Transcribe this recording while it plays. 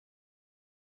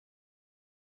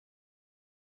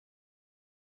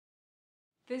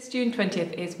This June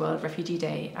 20th is World Refugee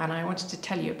Day, and I wanted to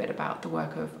tell you a bit about the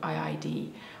work of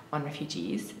IIED on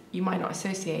refugees. You might not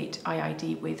associate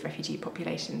IIED with refugee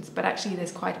populations, but actually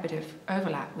there's quite a bit of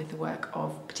overlap with the work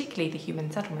of particularly the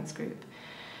Human Settlements Group.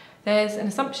 There's an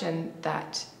assumption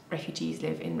that refugees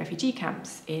live in refugee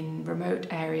camps in remote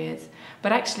areas,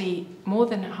 but actually more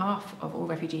than half of all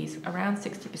refugees, around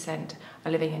 60%,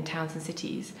 are living in towns and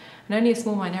cities, and only a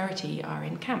small minority are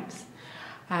in camps.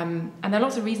 And there are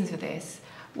lots of reasons for this.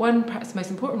 One, perhaps the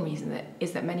most important reason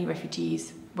is that many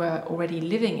refugees were already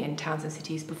living in towns and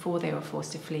cities before they were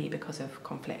forced to flee because of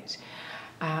conflict.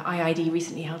 IIED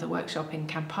recently held a workshop in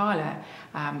Kampala.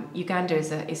 Uganda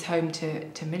is home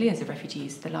to millions of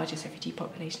refugees, the largest refugee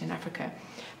population in Africa,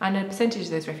 and a percentage of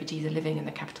those refugees are living in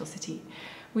the capital city.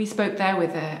 We spoke there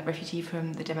with a refugee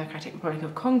from the Democratic Republic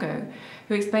of Congo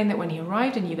who explained that when he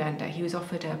arrived in Uganda, he was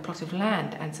offered a plot of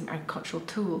land and some agricultural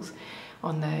tools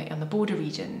on the border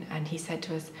region, and he said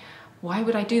to us, "Why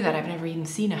would I do that? I've never even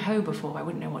seen a hoe before. I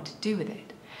wouldn't know what to do with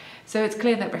it." So it's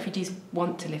clear that refugees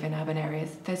want to live in urban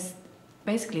areas. There's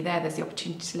the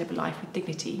opportunity to live a life with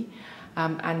dignity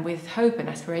and with hope and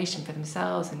aspiration for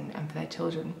themselves and for their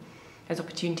children. There's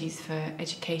opportunities for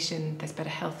education, there's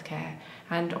better healthcare,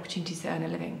 and opportunities to earn a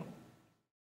living.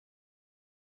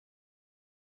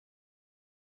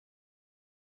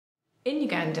 In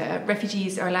Uganda,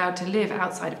 refugees are allowed to live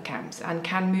outside of camps and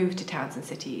can move to towns and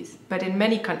cities. But in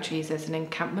many countries, there's an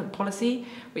encampment policy,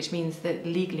 which means that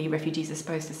legally refugees are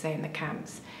supposed to stay in the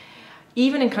camps.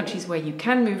 Even in countries where you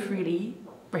can move freely,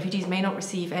 refugees may not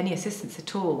receive any assistance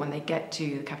at all when they get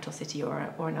to the capital city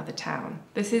or another town.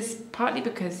 This is partly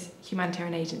because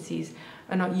humanitarian agencies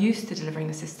are not used to delivering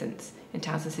assistance in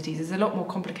towns and cities. It's a lot more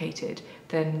complicated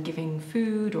than giving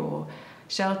food or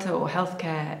shelter or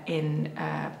healthcare in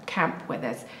a camp where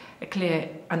there's a clear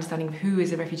understanding of who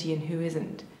is a refugee and who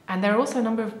isn't. And there are also a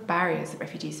number of barriers that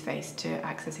refugees face to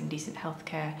accessing decent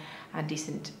healthcare and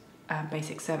decent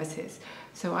basic services.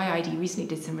 So IIED recently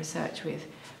did some research with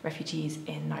refugees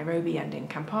in Nairobi and in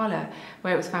Kampala,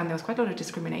 where it was found there was quite a lot of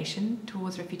discrimination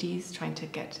towards refugees trying to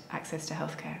get access to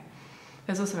healthcare.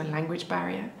 There's also a language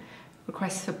barrier,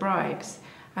 requests for bribes,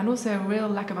 and also a real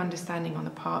lack of understanding on the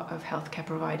part of healthcare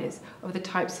providers of the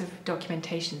types of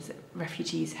documentations that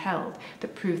refugees held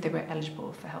that proved they were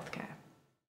eligible for healthcare.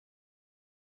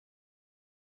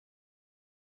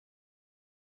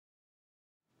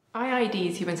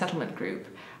 IIED's Human Settlement Group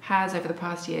has, over the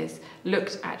past years,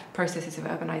 looked at processes of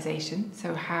urbanisation,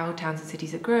 so how towns and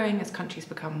cities are growing as countries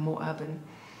become more urban,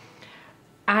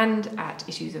 and at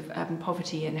issues of urban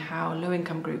poverty and how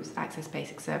low-income groups access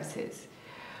basic services.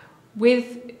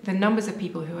 With the numbers of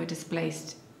people who are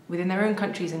displaced within their own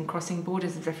countries and crossing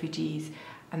borders as refugees,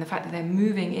 and the fact that they're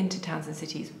moving into towns and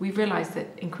cities, we've realised that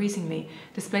increasingly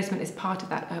displacement is part of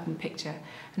that urban picture.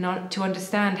 And to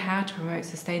understand how to promote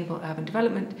sustainable urban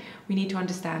development, we need to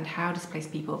understand how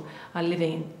displaced people are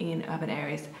living in urban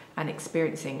areas and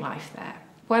experiencing life there.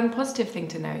 One positive thing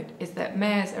to note is that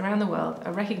mayors around the world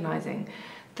are recognising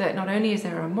that not only is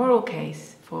there a moral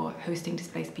case for hosting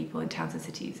displaced people in towns and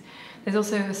cities, there's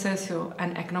also a social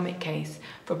and economic case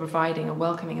for providing a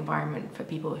welcoming environment for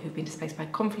people who've been displaced by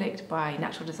conflict, by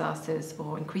natural disasters,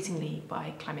 or increasingly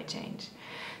by climate change.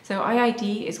 So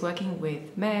IIED is working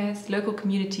with mayors, local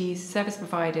communities, service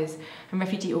providers, and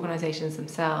refugee organisations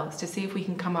themselves to see if we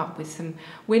can come up with some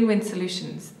win-win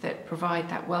solutions that provide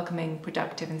that welcoming,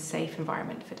 productive, and safe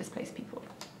environment for displaced people.